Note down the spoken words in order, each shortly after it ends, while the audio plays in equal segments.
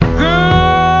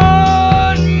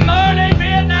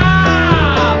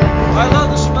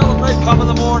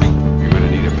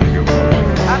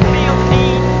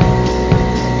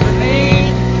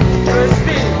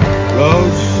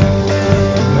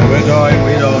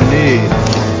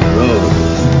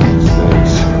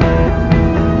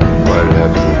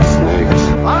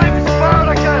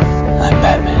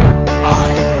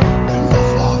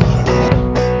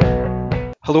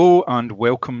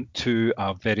to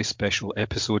a very special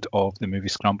episode of the Movie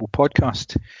Scramble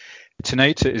podcast.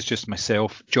 Tonight it is just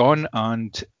myself, John,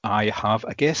 and I have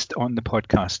a guest on the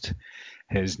podcast.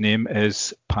 His name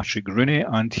is Patrick Rooney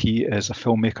and he is a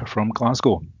filmmaker from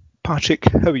Glasgow.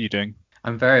 Patrick, how are you doing?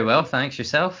 I'm very well, thanks.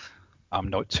 Yourself? I'm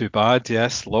not too bad,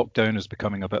 yes. Lockdown is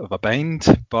becoming a bit of a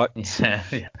bind, but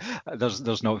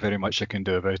there's not very much I can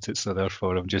do about it, so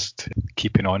therefore I'm just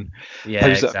keeping on. Yeah,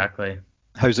 exactly.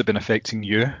 How's it been affecting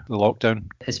you, the lockdown?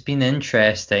 It's been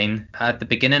interesting. At the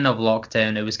beginning of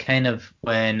lockdown, it was kind of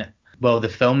when, the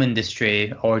film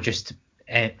industry or just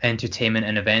entertainment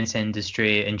and events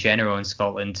industry in general in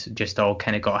Scotland just all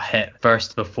kind of got hit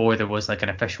first before there was like an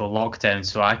official lockdown.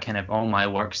 So I kind of, all my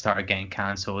work started getting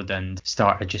cancelled and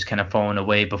started just kind of falling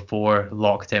away before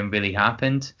lockdown really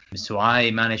happened. So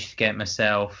I managed to get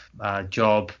myself a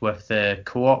job with the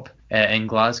Co-op in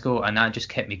Glasgow, and that just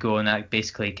kept me going. That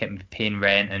basically kept me paying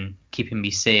rent and keeping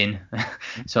me sane.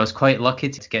 So I was quite lucky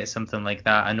to get something like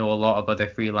that. I know a lot of other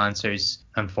freelancers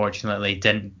unfortunately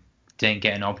didn't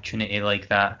get an opportunity like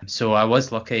that. So I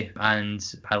was lucky, and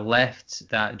I left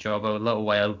that job a little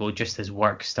while ago just as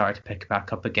work started to pick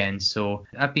back up again. So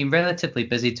I've been relatively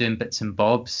busy doing bits and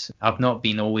bobs. I've not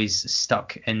been always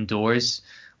stuck indoors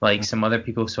like some other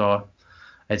people, so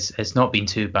it's not been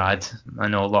too bad. I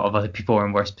know a lot of other people are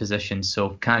in worse positions,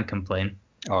 so can't complain.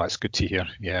 Oh, it's good to hear.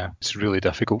 Yeah, it's really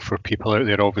difficult for people out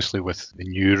there, obviously, with the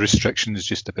new restrictions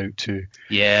just about to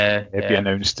be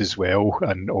announced as well,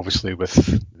 and obviously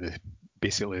with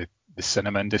basically the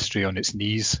cinema industry on its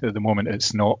knees at the moment.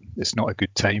 It's not a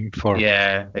good time for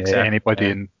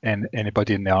anybody in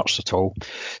the arts at all.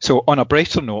 So on a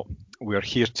brighter note, we're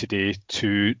here today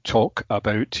to talk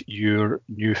about your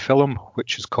new film,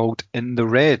 which is called In the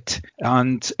Red.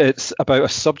 And it's about a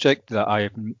subject that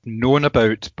I've known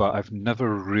about, but I've never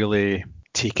really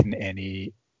taken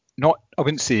any, I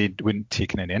wouldn't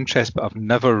taken any interest, but I've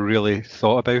never really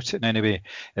thought about it in any way.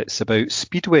 It's about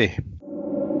Speedway.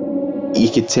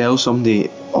 You could tell somebody,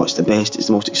 oh, it's the best, it's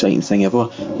the most exciting thing ever.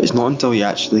 But it's not until you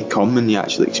actually come and you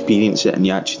actually experience it and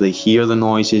you actually hear the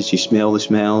noises, you smell the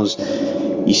smells,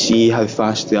 you see how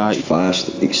fast they are.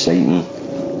 Fast, exciting,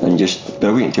 and just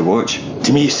brilliant to watch.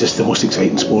 To me, it's just the most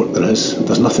exciting sport there is.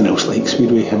 There's nothing else like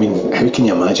Speedway. I mean, how can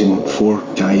you imagine four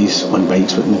guys on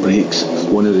bikes with no brakes?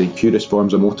 One of the purest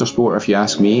forms of motorsport, if you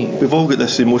ask me. We've all got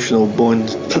this emotional bond.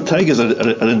 Tigers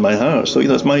are in my heart, so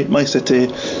it's my city,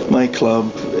 my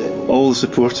club. All the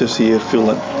supporters here feel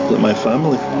like my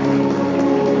family.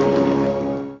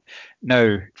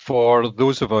 Now, for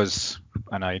those of us,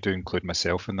 and I do include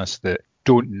myself in this, that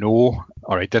don't know,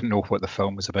 or I didn't know what the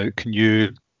film was about, can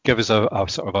you give us a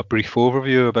sort of a brief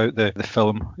overview about the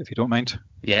film, if you don't mind?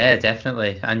 Yeah,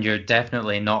 definitely. And you're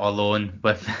definitely not alone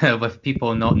with with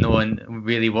people not knowing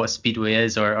really what Speedway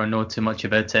is or know too much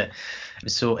about it.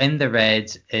 So In the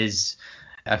Red is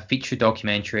a feature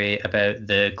documentary about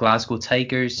the Glasgow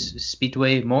Tigers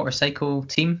Speedway motorcycle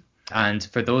team. And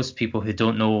for those people who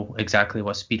don't know exactly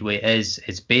what Speedway is,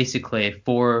 it's basically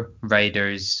four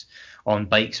riders on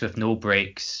bikes with no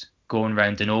brakes going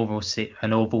around an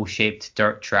oval-shaped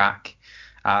dirt track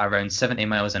at around 70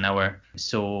 miles an hour.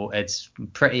 So it's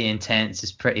pretty intense,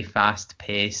 it's pretty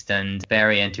fast-paced and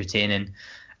very entertaining.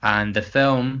 And the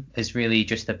film is really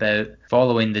just about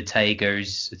following the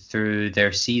Tigers through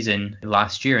their season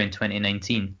last year in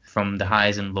 2019, from the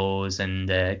highs and lows and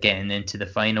getting into the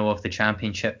final of the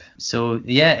championship. So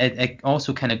yeah, it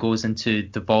also kind of goes into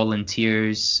the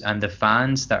volunteers and the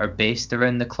fans that are based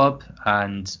around the club,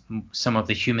 and some of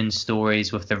the human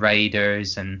stories with the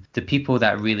riders and the people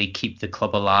that really keep the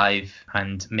club alive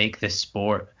and make this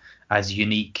sport as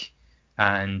unique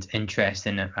and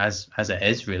interesting as it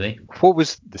is, really. What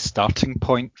was the starting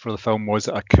point for the film? Was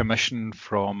it a commission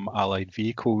from Allied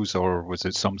Vehicles, or was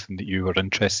it something that you were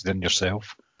interested in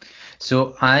yourself?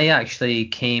 So I actually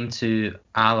came to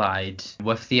Allied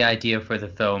with the idea for the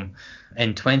film.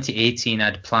 In 2018,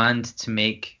 I'd planned to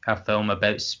make a film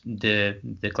about the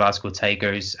Glasgow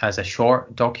Tigers as a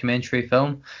short documentary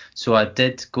film. So I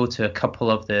did go to a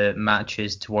couple of the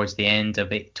matches towards the end of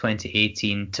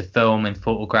 2018 to film and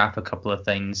photograph a couple of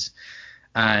things.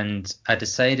 And I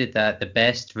decided that the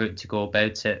best route to go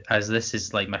about it, as this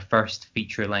is like my first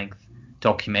feature-length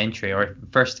documentary or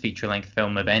first feature-length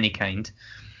film of any kind,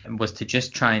 was to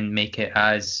just try and make it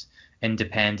as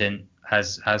independent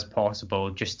as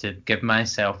possible, just to give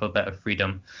myself a bit of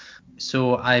freedom.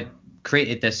 So I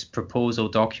created this proposal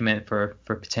document for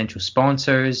potential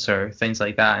sponsors or things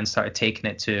like that, and started taking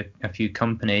it to a few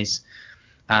companies.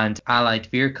 And Allied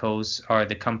Vehicles are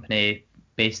the company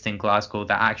based in Glasgow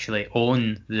that actually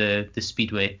own the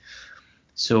Speedway.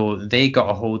 So they got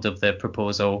a hold of the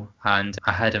proposal, and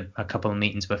I had a couple of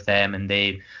meetings with them, and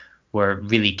they were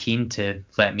really keen to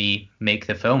let me make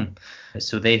the film.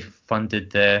 So they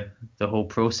funded the whole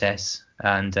process,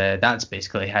 and that's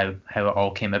basically how it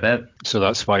all came about. So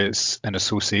that's why it's in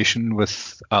association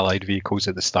with Allied Vehicles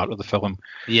at the start of the film.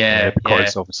 Yeah,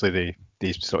 because obviously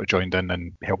they sort of joined in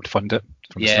and helped fund it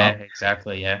from the start. Yeah,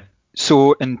 exactly, yeah.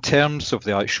 So in terms of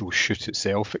the actual shoot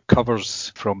itself, it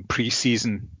covers from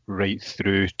pre-season right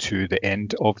through to the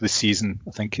end of the season.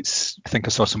 I think I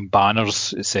saw some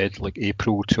banners. It said like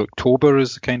April to October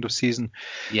is the kind of season.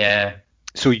 Yeah.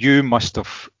 So you must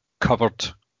have covered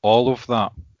all of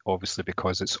that, obviously,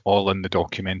 because it's all in the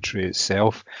documentary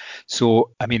itself.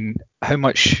 So, I mean, how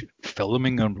much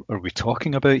filming are we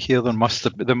talking about here? There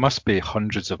must be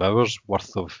hundreds of hours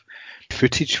worth of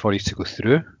footage for you to go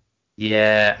through.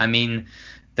 Yeah, I mean,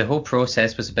 the whole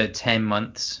process was about 10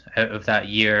 months out of that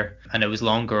year, and it was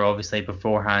longer, obviously,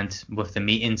 beforehand with the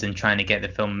meetings and trying to get the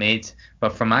film made.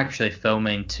 But from actually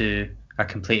filming to a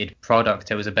completed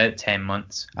product, it was about 10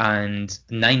 months. And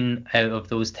 9 out of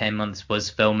those 10 months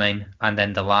was filming, and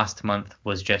then the last month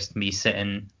was just me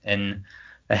sitting in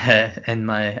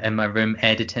my room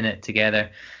editing it together.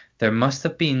 There must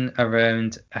have been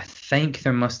around 70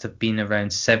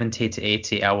 to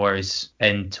 80 hours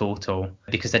in total,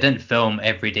 because I didn't film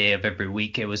every day of every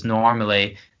week. It was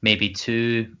normally maybe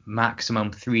 2,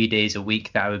 maximum 3 days a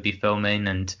week that I would be filming,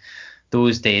 and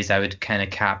those days I would kind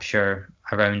of capture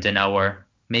around an hour,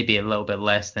 maybe a little bit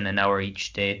less than an hour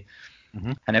each day.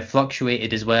 Mm-hmm. And it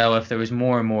fluctuated as well. If there was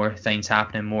more and more things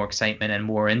happening, more excitement and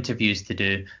more interviews to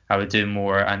do, I would do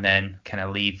more and then kind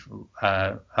of leave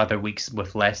other weeks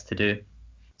with less to do.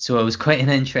 So it was quite an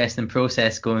interesting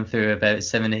process going through about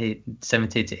 70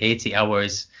 to 80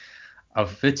 hours of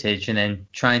footage and then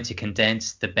trying to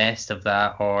condense the best of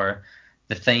that, or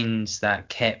the things that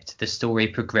kept the story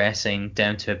progressing,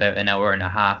 down to about an hour and a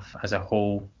half as a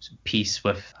whole piece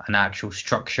with an actual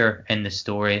structure in the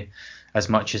story, as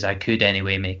much as I could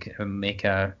anyway, make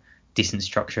a decent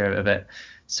structure out of it.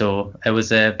 So it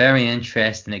was a very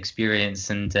interesting experience,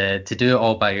 and to do it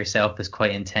all by yourself is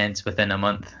quite intense within a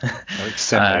month. It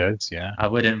certainly is, yeah. I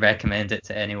wouldn't recommend it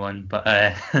to anyone, but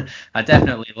I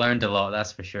definitely learned a lot,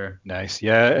 that's for sure. Nice,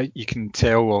 yeah. You can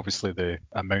tell, obviously, the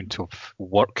amount of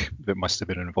work that must have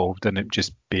been involved in it,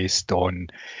 just based on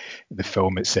the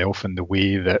film itself and the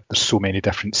way that there's so many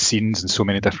different scenes and so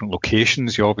many different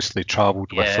locations. You obviously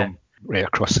travelled with them right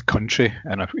across the country,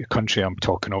 and a country I'm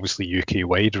talking obviously UK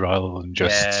wide rather than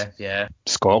just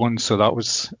Scotland. So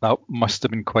that must have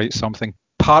been quite something.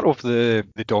 Part of the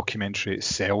documentary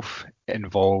itself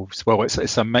involves, well,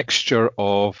 it's a mixture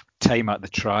of time at the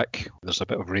track. There's a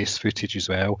bit of race footage as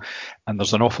well, and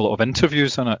there's an awful lot of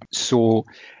interviews in it. So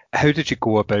how did you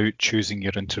go about choosing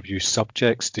your interview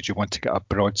subjects? Did you want to get a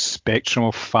broad spectrum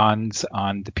of fans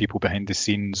and the people behind the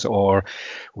scenes, or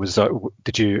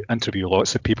did you interview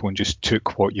lots of people and just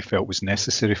took what you felt was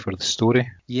necessary for the story?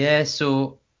 Yeah,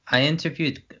 so I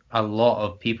interviewed a lot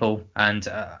of people, and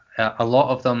a lot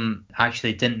of them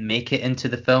actually didn't make it into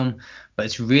the film, but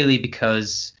it's really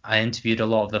because I interviewed a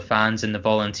lot of the fans and the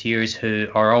volunteers who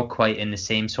are all quite in the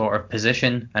same sort of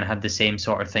position and had the same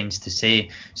sort of things to say.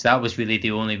 So that was really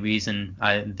the only reason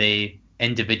they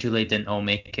individually didn't all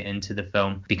make it into the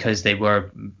film, because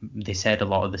they said a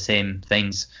lot of the same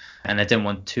things, and I didn't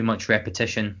want too much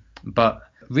repetition. But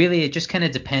really, it just kind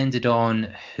of depended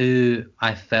on who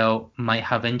I felt might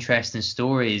have interesting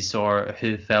stories, or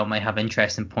who felt might have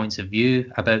interesting points of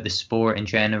view about the sport in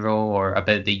general, or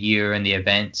about the year and the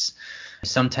events.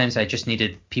 Sometimes I just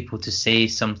needed people to say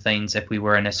some things. If we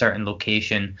were in a certain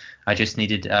location, I just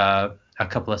needed a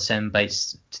couple of sound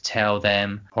bites to tell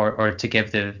them, or to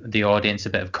give the audience a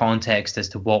bit of context as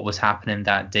to what was happening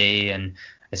that day, and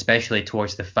especially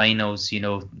towards the finals,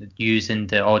 using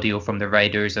the audio from the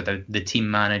riders or the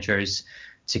team managers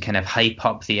to kind of hype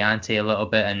up the ante a little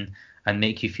bit and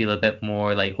make you feel a bit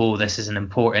more like, oh, this is an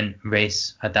important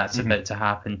race that's about to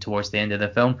happen towards the end of the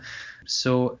film.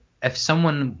 So if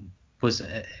someone was,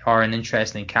 or an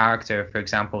interesting character, for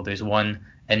example, there's one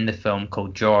in the film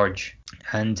called George,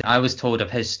 and I was told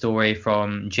of his story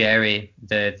from Jerry,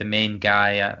 the main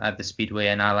guy at the Speedway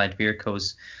and Allied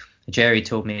Vehicles. Jerry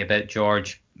told me about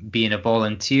George being a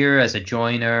volunteer as a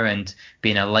joiner and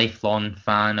being a lifelong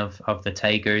fan of the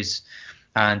Tigers,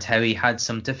 and how he had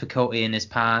some difficulty in his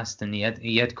past, and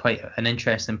he had quite an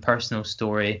interesting personal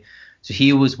story. So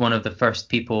he was one of the first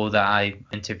people that I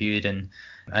interviewed, and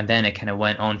then it kind of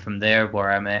went on from there,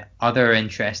 where I met other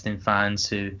interesting fans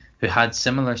who had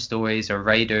similar stories, or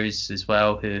riders as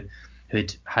well, who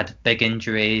who'd had big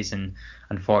injuries, and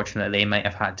unfortunately they might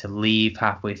have had to leave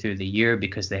halfway through the year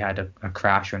because they had a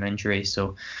crash or an injury.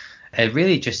 So it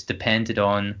really just depended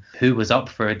on who was up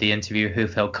for the interview, who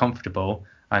felt comfortable,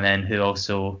 and then who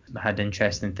also had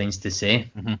interesting things to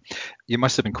say. Mm-hmm. You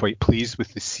must have been quite pleased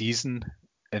with the season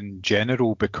in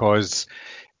general, because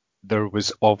there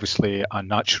was obviously a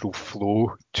natural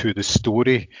flow to the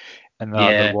story, and that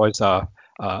there was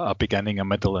a beginning, a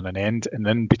middle, and an end. And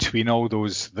in between all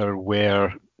those, there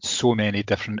were so many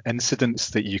different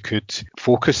incidents that you could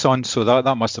focus on. So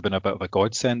that must have been a bit of a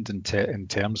godsend in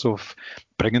terms of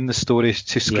bringing the story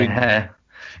to screen.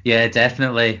 Yeah,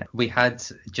 definitely. We had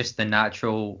just the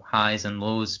natural highs and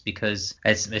lows, because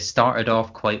it started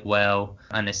off quite well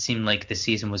and it seemed like the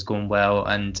season was going well,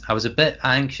 and I was a bit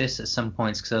anxious at some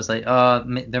points because I was like,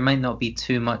 there might not be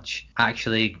too much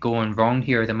actually going wrong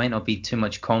here, there might not be too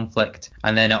much conflict,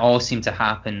 and then it all seemed to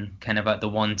happen kind of at the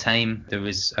one time. There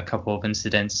was a couple of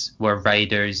incidents where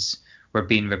riders were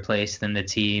being replaced in the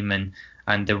team,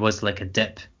 and there was like a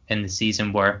dip in the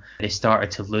season where they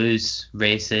started to lose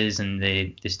races and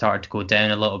they started to go down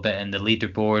a little bit in the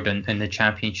leaderboard and in the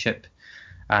championship.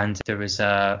 And there was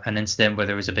an incident where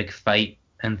there was a big fight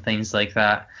and things like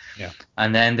that. Yeah.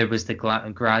 And then there was the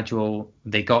gradual,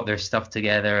 they got their stuff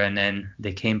together and then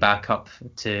they came back up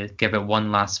to give it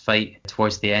one last fight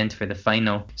towards the end for the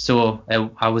final. So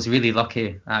I was really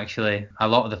lucky, actually. A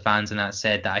lot of the fans in that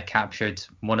said that I captured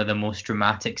one of the most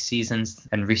dramatic seasons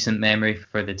in recent memory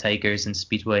for the Tigers and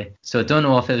Speedway. So I don't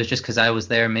know if it was just because I was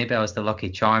there. Maybe I was the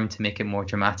lucky charm to make it more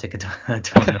dramatic. I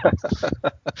don't know.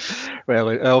 Well,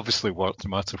 it obviously worked, no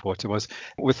matter what it was.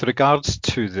 With regards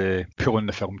to the pulling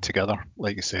the film together,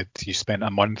 like you said, you spent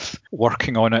a month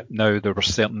working on it. Now, there were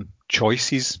certain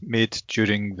choices made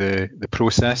during the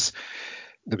process.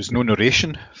 There was no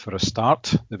narration for a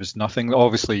start. There was nothing.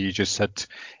 Obviously, you just had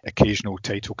occasional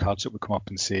title cards that would come up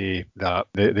and say that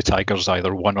the Tigers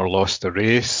either won or lost the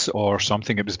race or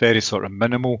something. It was very sort of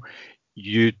minimal.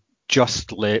 You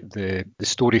just let the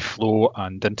story flow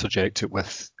and interject it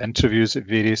with interviews at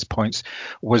various points.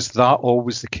 Was that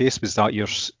always the case? Was that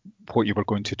what you were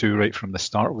going to do right from the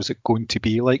start? Was it going to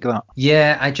be like that?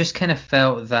 Yeah, I just kind of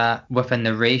felt that with a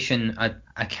narration,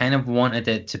 I kind of wanted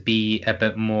it to be a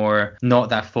bit more, not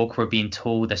that folk were being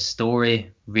told a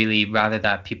story, really, rather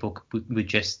that people would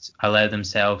just allow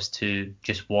themselves to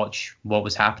just watch what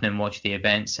was happening, watch the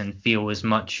events and feel as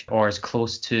much or as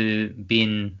close to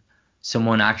being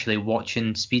someone actually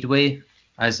watching Speedway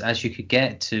as you could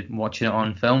get to watching it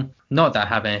on film. Not that I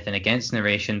have anything against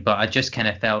narration, but I just kind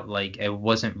of felt like it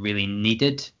wasn't really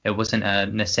needed. It wasn't a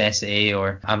necessity,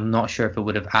 or I'm not sure if it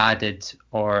would have added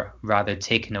or rather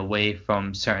taken away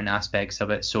from certain aspects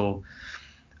of it. So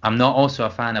I'm not also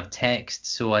a fan of text,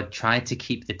 so I tried to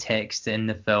keep the text in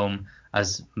the film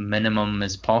as minimum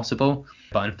as possible.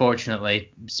 But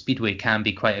unfortunately, Speedway can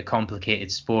be quite a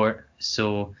complicated sport,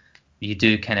 so you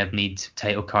do kind of need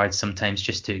title cards sometimes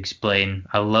just to explain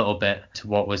a little bit to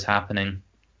what was happening.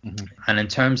 Mm-hmm. And in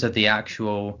terms of the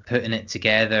actual putting it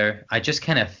together, I just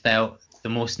kind of felt the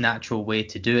most natural way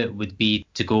to do it would be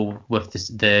to go with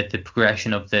the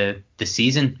progression of the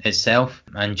season itself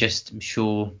and just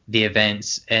show the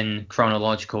events in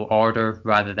chronological order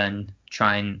rather than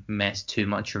try and mess too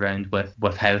much around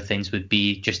with how things would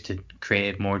be just to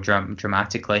create it more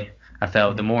dramatically. I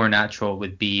felt the more natural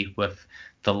would be with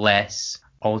the less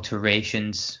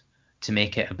alterations to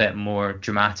make it a bit more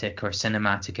dramatic or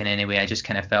cinematic in any way. I just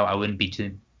kind of felt I wouldn't be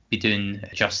doing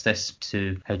justice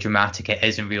to how dramatic it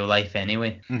is in real life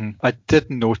anyway. Mm-hmm. I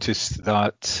did notice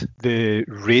that the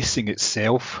racing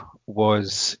itself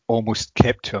was almost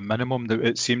kept to a minimum.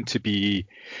 It seemed to be,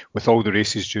 with all the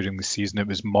races during the season, it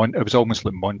was almost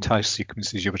like montage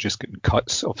sequences. You were just getting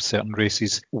cuts of certain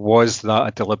races. Was that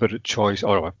a deliberate choice?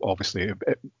 Or obviously,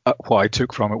 what I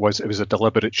took from it was a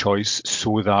deliberate choice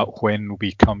so that when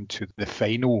we come to the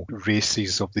final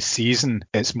races of the season,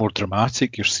 it's more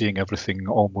dramatic. You're seeing everything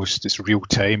almost, it's real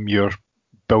time. Your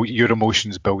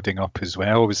emotions building up as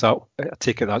well. Was that, I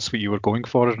take it that's what you were going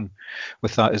for and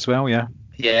with that as well?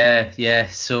 Yeah.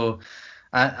 So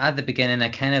at the beginning, I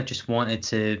kind of just wanted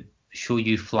to show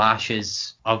you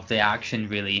flashes of the action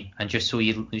really, and just show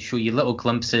you little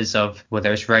glimpses of whether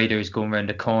there's riders going around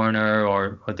a corner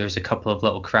or there's a couple of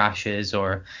little crashes,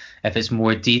 or if it's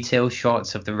more detailed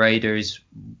shots of the riders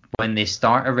when they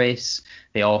start a race.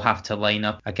 They all have to line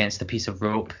up against a piece of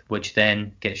rope, which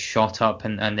then gets shot up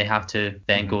and they have to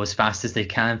then go as fast as they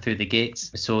can through the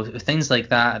gates. So things like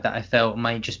that I felt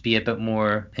might just be a bit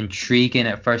more intriguing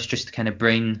at first, just to kind of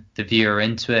bring the viewer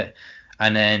into it.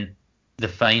 And then the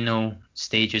final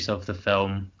stages of the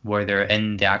film, where they're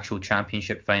in the actual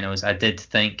championship finals, I did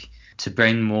think to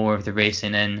bring more of the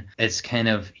racing in, it's kind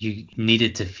of, you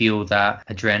needed to feel that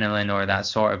adrenaline or that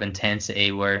sort of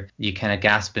intensity where you kind of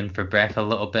gasping for breath a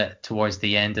little bit towards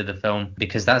the end of the film,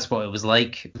 because that's what it was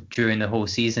like during the whole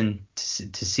season,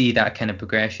 to see that kind of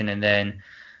progression. And then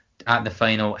at the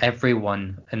final,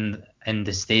 everyone in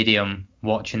the stadium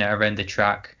watching it around the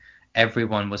track,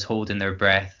 everyone was holding their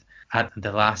breath at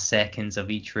the last seconds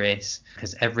of each race,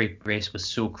 because every race was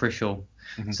so crucial.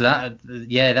 So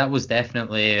that was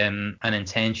definitely an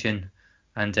intention,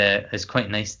 and it's quite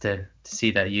nice to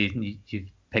see that you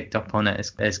picked up on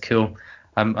it. It's cool.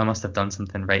 I must have done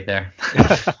something right there.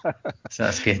 So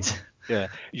that's good. Yeah,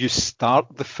 you start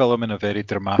the film in a very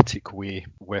dramatic way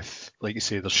with, like you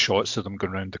say, there's shots of them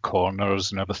going around the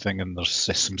corners and everything, and there's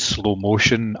some slow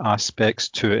motion aspects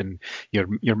to it, and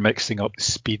you're mixing up the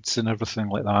speeds and everything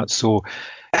like that. So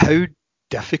how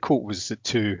difficult was it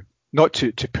to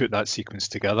put that sequence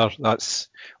together? That's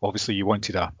obviously, you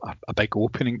wanted a big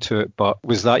opening to it, but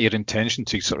was that your intention,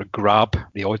 to sort of grab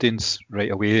the audience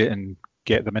right away and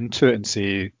get them into it and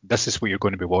say, this is what you're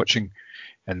going to be watching,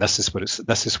 and this is what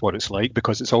it's like?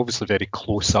 Because it's obviously very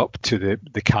close up to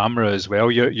the camera as well.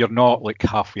 You're not like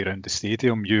halfway around the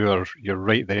stadium. You're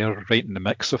right there, right in the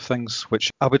mix of things,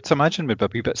 which I would imagine would be a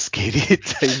wee bit scary at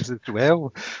times as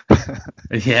well.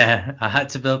 Yeah, I had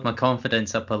to build my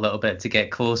confidence up a little bit to get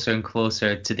closer and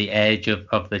closer to the edge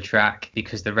of the track,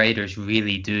 because the riders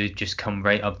really do just come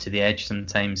right up to the edge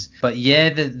sometimes. But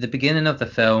yeah, the beginning of the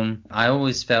film, I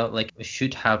always felt like it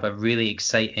should have a really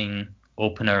exciting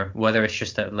opener, whether it's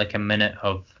just like a minute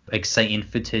of exciting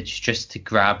footage just to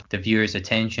grab the viewer's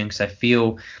attention, because I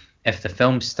feel if the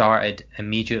film started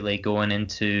immediately going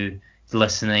into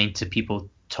listening to people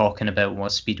talking about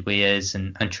what Speedway is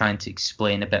and trying to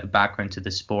explain a bit of background to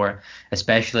the sport,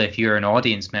 especially if you're an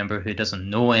audience member who doesn't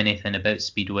know anything about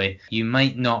Speedway, you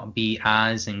might not be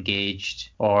as engaged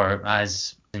or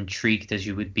as intrigued as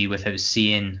you would be without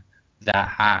seeing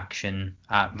that action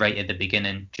right at the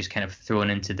beginning, just kind of thrown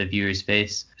into the viewer's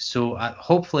face. So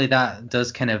hopefully that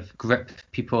does kind of grip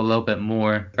people a little bit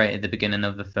more right at the beginning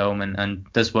of the film, and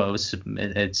does what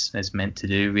it's meant to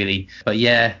do, really. But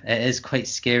yeah, it is quite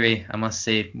scary, I must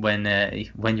say, when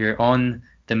you're on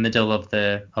the middle of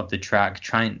the track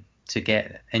trying to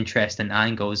get interesting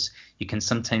angles, you can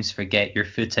sometimes forget your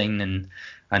footing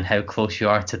and how close you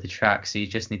are to the track, so you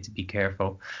just need to be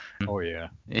careful. Oh yeah.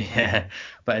 Yeah,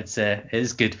 but it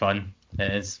is good fun.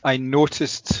 It is. I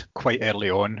noticed quite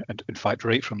early on, and in fact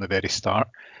right from the very start,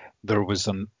 there was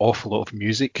an awful lot of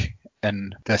music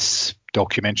in this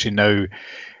documentary.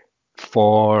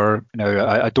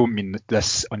 I don't mean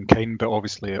this unkind, but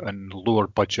obviously in lower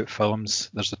budget films,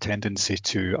 there's a tendency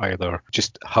to either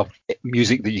just have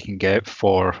music that you can get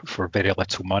for very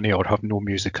little money, or have no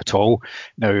music at all.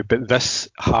 But this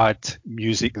had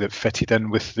music that fitted in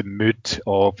with the mood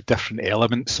of different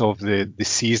elements of the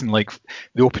season. Like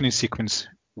the opening sequence,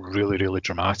 really, really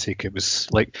dramatic. It was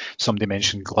like somebody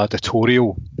mentioned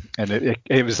gladiatorial, and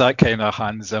it was that kind of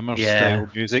Hans Zimmer style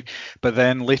music. But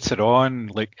then later on,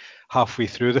 like halfway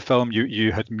through the film,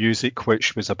 you had music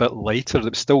which was a bit lighter. There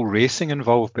was still racing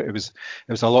involved, but it was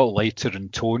a lot lighter in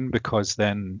tone, because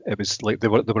then it was like they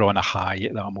were on a high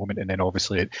at that moment, and then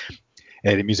obviously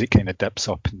the music kind of dips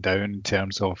up and down in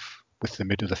terms of with the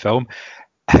mood of the film.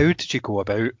 How did you go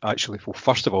about actually, well,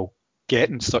 first of all,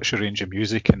 getting such a range of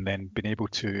music, and then being able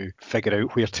to figure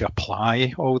out where to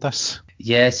apply all this?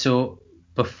 Yeah, so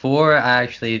before I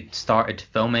actually started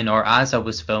filming, or as I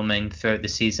was filming throughout the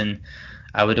season,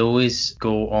 I would always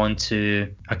go on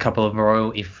to a couple of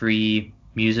royalty-free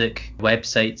music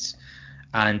websites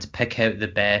and pick out the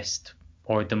best,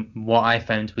 or what I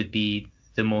found would be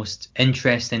the most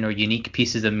interesting or unique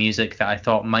pieces of music that I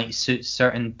thought might suit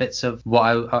certain bits of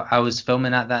what I was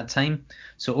filming at that time.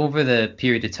 So over the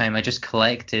period of time, I just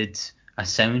collected a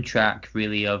soundtrack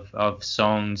really of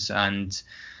songs and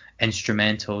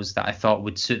instrumentals that I thought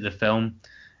would suit the film,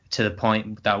 to the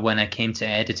point that when I came to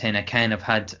editing, I kind of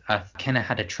had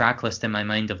a track list in my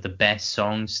mind of the best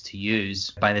songs to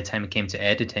use by the time it came to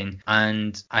editing.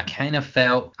 And I kind of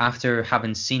felt, after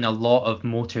having seen a lot of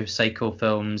motorcycle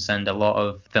films and a lot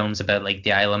of films about like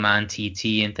the Isle of Man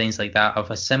TT and things like that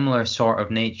of a similar sort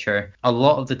of nature, a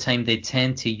lot of the time they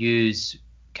tend to use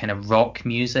kind of rock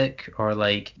music or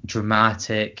like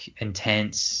dramatic,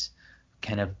 intense,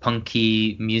 kind of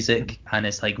punky music, and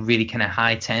it's like really kind of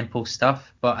high tempo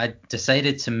stuff. But I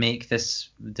decided to make the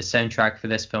soundtrack for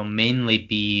this film mainly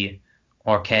be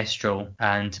orchestral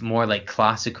and more like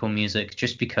classical music,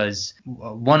 just because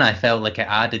one, I felt like it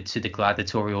added to the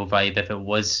gladiatorial vibe if it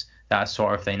was that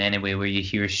sort of thing anyway, where you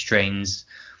hear strings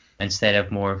instead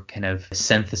of more kind of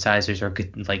synthesizers or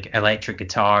like electric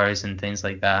guitars and things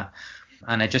like that.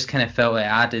 And I just kind of felt it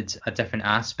added a different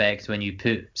aspect when you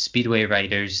put speedway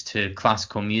riders to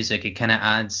classical music. It kind of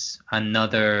adds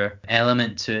another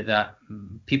element to it that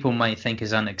people might think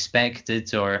is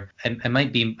unexpected, or it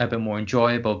might be a bit more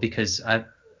enjoyable, because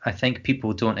I think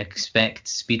people don't expect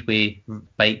speedway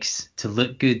bikes to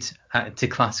look good to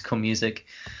classical music.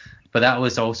 But that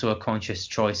was also a conscious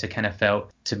choice, I kind of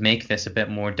felt, to make this a bit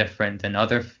more different than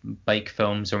other bike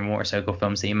films or motorcycle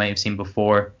films that you might have seen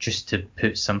before, just to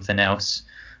put something else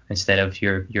instead of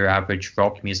your average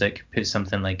rock music. Put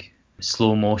something like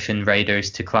slow motion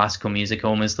riders to classical music.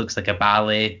 Almost looks like a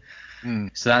ballet.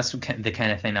 So that's the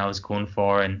kind of thing I was going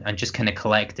for, and just kind of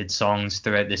collected songs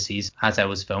throughout the season as I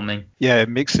was filming. Yeah, it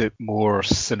makes it more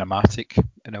cinematic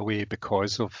in a way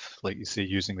because of, like you say,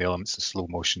 using the elements of slow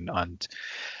motion and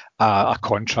a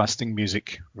contrasting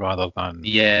music rather than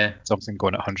something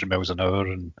going at 100 miles an hour.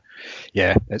 And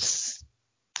yeah, it's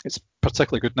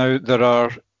particularly good. Now, there are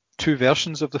two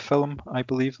versions of the film, I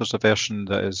believe. There's a version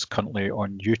that is currently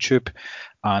on YouTube,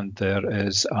 and there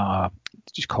is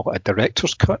did you call it a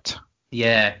director's cut?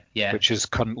 Yeah. Which is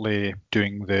currently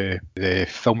doing the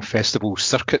film festival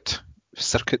circuits,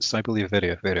 I believe.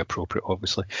 Very, very appropriate,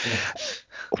 obviously. Yeah.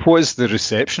 What has the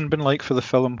reception been like for the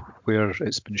film where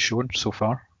it's been shown so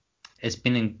far? It's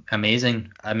been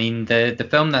amazing. I mean, the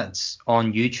film that's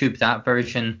on YouTube, that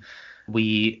version,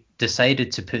 we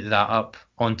decided to put that up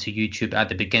onto YouTube at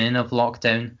the beginning of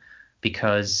lockdown,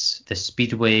 because the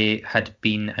Speedway had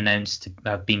been announced to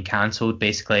have been cancelled.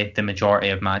 Basically, the majority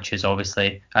of matches,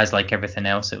 obviously, as like everything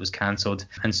else, it was cancelled.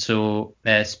 And so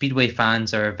Speedway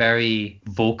fans are a very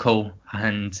vocal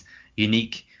and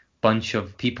unique bunch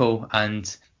of people,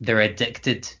 and they're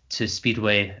addicted to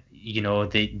Speedway. You know,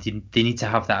 they need to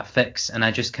have that fix. And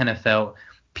I just kind of felt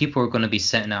people are going to be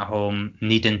sitting at home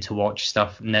needing to watch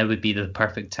stuff. Now would be the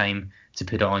perfect time to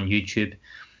put it on YouTube.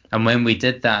 And when we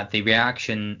did that, the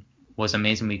reaction was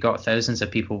amazing. We got thousands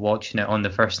of people watching it on the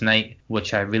first night,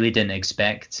 which I really didn't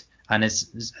expect. And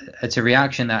it's a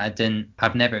reaction that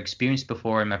I've never experienced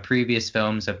before in my previous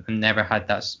films. I've never had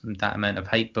that amount of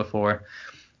hype before.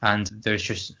 And there's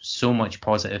just so much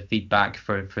positive feedback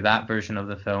for that version of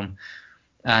the film.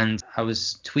 And I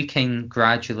was tweaking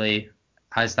gradually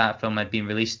as that film had been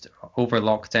released over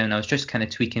lockdown. I was just kind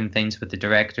of tweaking things with the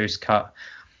director's cut.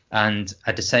 And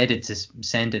I decided to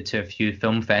send it to a few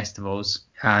film festivals.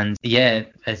 And yeah,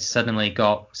 it suddenly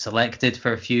got selected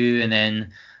for a few, and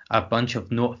then a bunch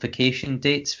of notification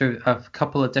dates for a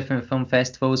couple of different film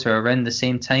festivals are around the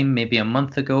same time, maybe a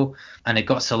month ago. And it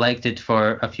got selected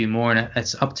for a few more. And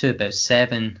it's up to about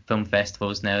 7 film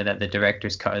festivals now that the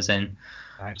director's cut is in.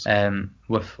 Nice.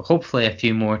 With hopefully a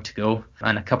few more to go,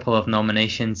 and a couple of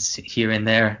nominations here and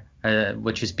there,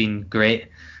 which has been great.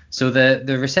 So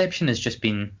the reception has just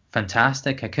been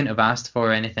fantastic. I couldn't have asked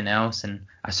for anything else, and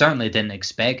I certainly didn't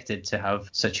expect it to have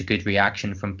such a good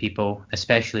reaction from people,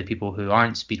 especially people who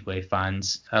aren't Speedway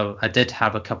fans. I did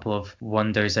have a couple of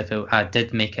wonders if I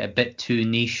did make it a bit too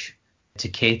niche to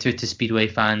cater to Speedway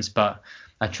fans, but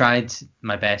I tried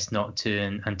my best not to,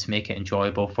 and to make it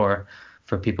enjoyable for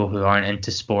people who aren't into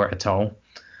sport at all.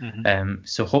 Mm-hmm.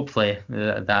 So hopefully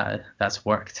that's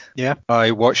worked. Yeah,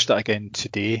 I watched it again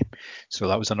today, so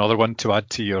that was another one to add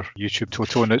to your YouTube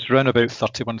total, and it's around about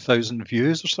 31,000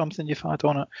 views or something you've had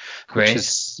on it. Great. Which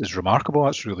is remarkable.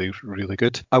 That's really, really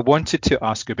good. I wanted to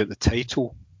ask about the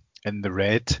title in the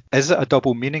red. Is it a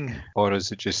double meaning, or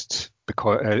is it just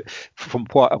because from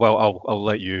what? Well, I'll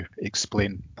let you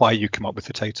explain why you came up with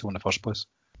the title in the first place.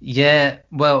 Yeah,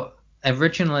 well,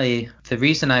 originally, the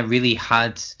reason I really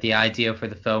had the idea for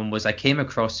the film was I came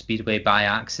across Speedway by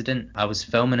accident. I was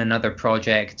filming another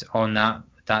project on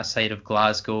that side of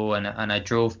Glasgow, and I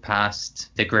drove past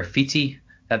the graffiti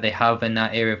that they have in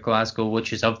that area of Glasgow,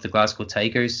 which is of the Glasgow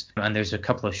Tigers, and there's a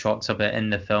couple of shots of it in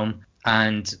the film.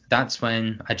 And that's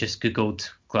when I just Googled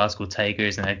Glasgow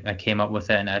Tigers, and I came up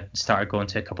with it, and I started going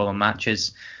to a couple of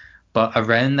matches. But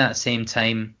around that same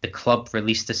time, the club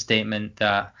released a statement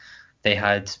that they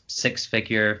had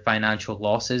 6-figure financial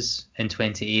losses in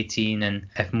 2018, and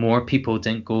if more people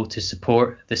didn't go to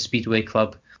support the Speedway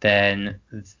Club, then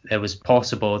it was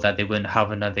possible that they wouldn't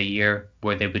have another year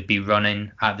where they would be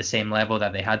running at the same level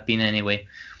that they had been anyway.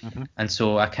 Mm-hmm. And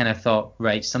so I kind of thought,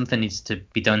 right, something needs to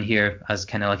be done here as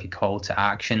kind of like a call to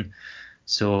action.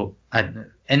 So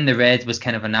In the Red was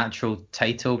kind of a natural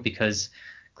title, because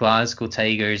Glasgow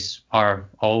Tigers are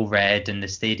all red and the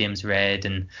stadium's red,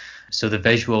 and so the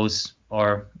visuals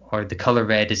or the colour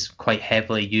red is quite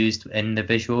heavily used in the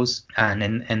visuals and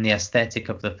in the aesthetic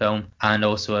of the film, and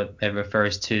also it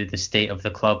refers to the state of the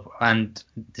club and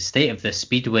the state of the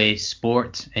speedway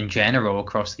sport in general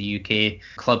across the UK.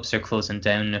 Clubs are closing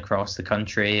down across the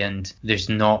country, and there's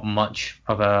not much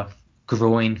of a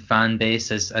growing fan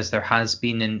base as there has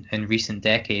been in recent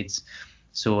decades.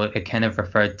 So it kind of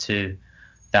referred to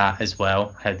that as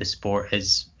well, how the sport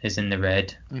is in the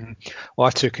red. Mm-hmm. Well,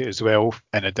 I took it as well,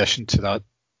 in addition to that,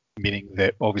 meaning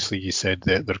that obviously you said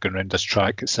that they're going around this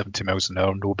track at 70 miles an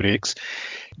hour, no brakes.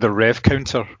 The rev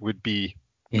counter would be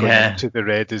going into the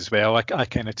red as well. I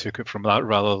kind of took it from that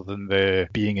rather than the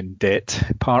being in debt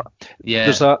part. Yeah.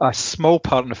 There's a small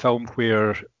part in the film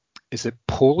where, is it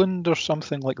Poland or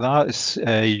something like that? It's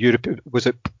Europe.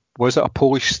 Was it a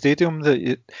Polish stadium that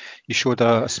you showed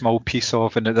a small piece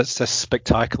of, and it's this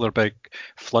spectacular big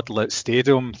floodlit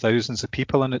stadium, thousands of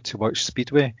people in it to watch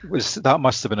speedway? That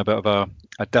must have been a bit of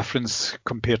a difference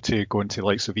compared to going to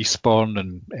likes of Eastbourne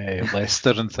and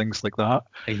Leicester and things like that.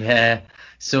 Yeah.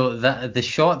 So the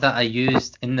shot that I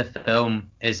used in the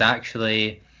film is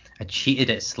actually, I cheated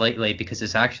it slightly because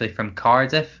it's actually from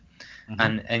Cardiff.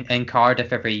 Mm-hmm. And in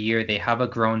Cardiff every year they have a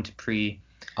Grand Prix,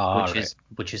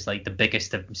 which is like the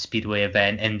biggest speedway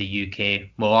event in the UK.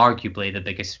 Well, arguably the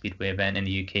biggest speedway event in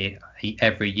the UK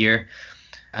every year,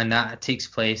 and that takes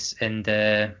place in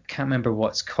the, can't remember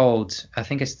what's called. I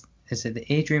think is it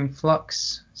the Adrian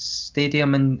Flux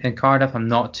Stadium in Cardiff? I'm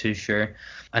not too sure.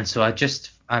 And so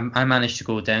I managed to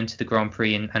go down to the Grand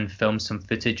Prix and film some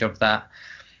footage of that.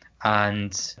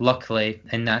 And luckily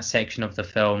in that section of the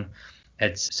film,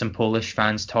 it's some Polish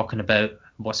fans talking about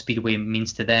what speedway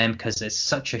means to them, because it's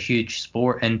such a huge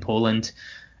sport in Poland.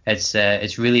 It's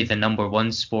really the number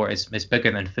one sport. It's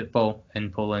bigger than football in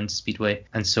Poland, speedway.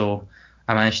 And so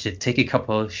I managed to take a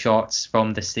couple of shots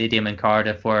from the stadium in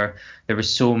Cardiff where there were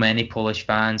so many Polish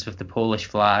fans with the Polish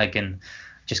flag, and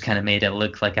just kind of made it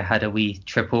look like I had a wee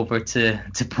trip over to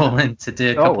Poland to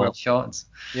do a couple of shots.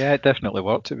 Yeah, it definitely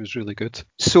worked. It was really good.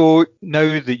 So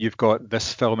now that you've got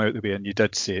this film out of the way, and you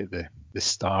did say at the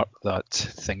start that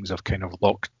things have kind of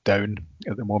locked down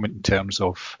at the moment in terms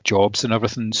of jobs and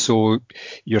everything. So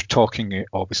you're talking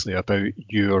obviously about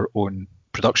your own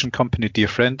production company, Dear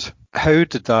Friend. How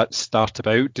did that start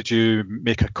about? Did you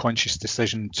make a conscious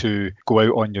decision to go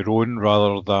out on your own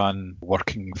rather than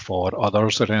working for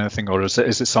others or anything? Or is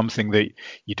it something that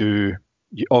you do?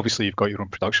 Obviously, you've got your own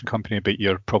production company, but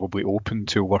you're probably open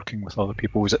to working with other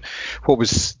people. What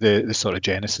was the sort of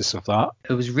genesis of that?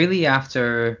 It was really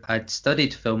after I'd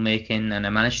studied filmmaking and I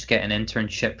managed to get an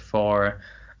internship for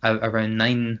around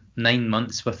nine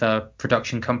months with a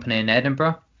production company in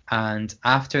Edinburgh. And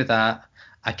after that,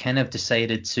 I kind of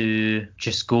decided to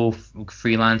just go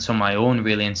freelance on my own,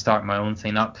 really, and start my own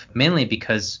thing up, mainly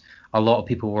because a lot of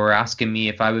people were asking me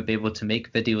if I would be able to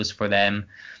make videos for them.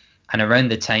 And around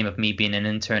the time of me being an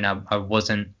intern, I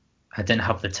didn't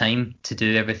have the time to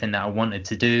do everything that I wanted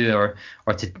to do,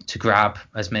 or to grab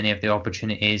as many of the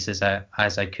opportunities as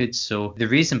I could. So the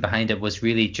reason behind it was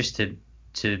really just to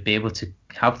be able to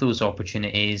have those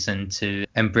opportunities and to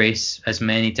embrace as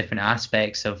many different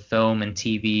aspects of film and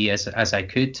TV as I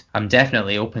could. I'm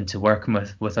definitely open to working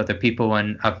with other people,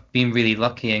 and I've been really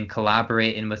lucky in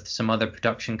collaborating with some other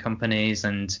production companies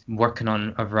and working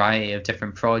on a variety of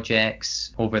different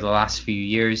projects over the last few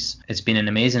years. It's been an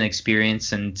amazing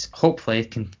experience, and hopefully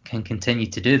can continue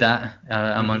to do that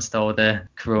amongst all the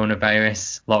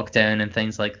coronavirus lockdown and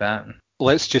things like that.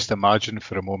 Let's just imagine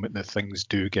for a moment that things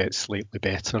do get slightly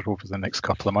better over the next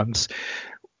couple of months.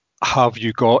 Have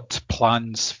you got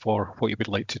plans for what you would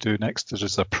like to do next?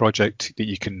 Is there a project that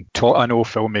you can talk? I know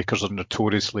filmmakers are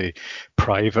notoriously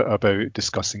private about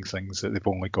discussing things that they've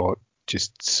only got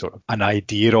just sort of an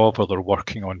idea of, or they're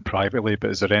working on privately, but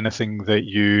is there anything that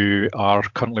you are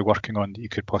currently working on that you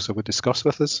could possibly discuss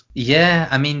with us? Yeah,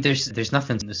 I mean, there's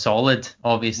nothing solid,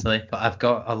 obviously, but I've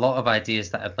got a lot of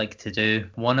ideas that I'd like to do.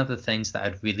 One of the things that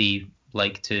I'd really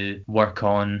like to work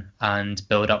on and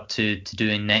build up to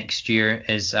doing next year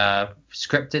is a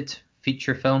scripted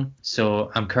feature film.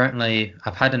 So I've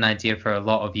had an idea for a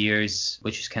lot of years,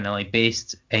 which is kind of like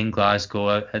based in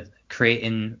Glasgow,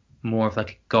 creating more of like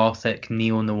a gothic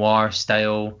neo-noir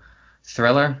style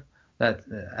thriller. That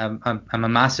I'm a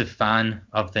massive fan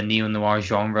of the neo-noir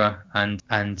genre,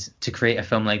 and to create a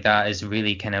film like that is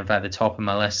really kind of at the top of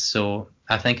my list. So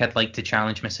I think I'd like to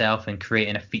challenge myself in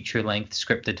creating a feature-length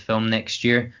scripted film next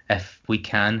year, if we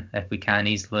can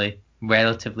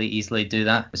relatively easily do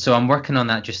that. So I'm working on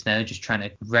that just now, just trying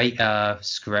to write a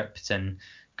script and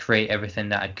create everything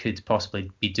that I could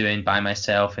possibly be doing by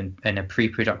myself in a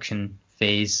pre-production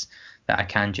phase that I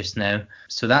can just now.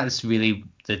 So that's really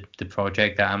the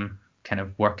project that I'm kind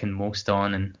of working most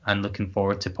on and looking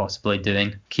forward to possibly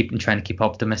doing. Trying to keep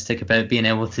optimistic about being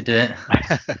able to do it.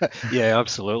 Yeah,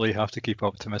 absolutely. You have to keep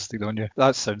optimistic, don't you?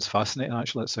 That sounds fascinating,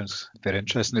 actually. That sounds very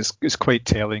interesting. It's quite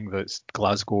telling that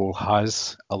Glasgow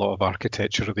has a lot of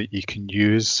architecture that you can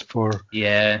use for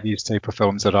these type of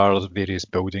films. There are various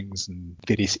buildings and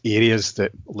various areas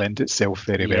that lend itself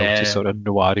very well to sort of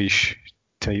noirish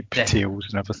type tales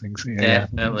and everything. So,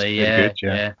 definitely,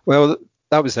 good. Well,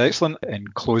 that was excellent. In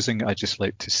closing, I'd just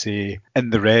like to say In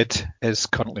the Red is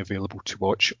currently available to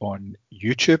watch on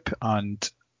YouTube, and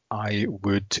I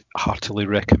would heartily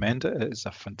recommend it. It is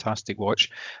a fantastic watch.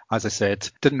 As I said,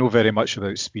 didn't know very much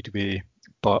about Speedway,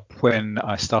 but when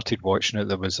I started watching it,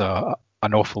 there was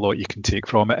an awful lot you can take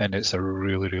from it, and it's a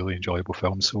really, really enjoyable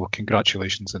film. So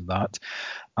congratulations on that.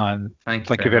 And thank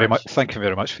you very much. Thank you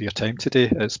very much for your time today.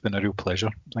 It's been a real pleasure.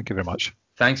 Thank you very much.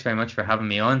 Thanks very much for having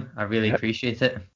me on. I really appreciate it.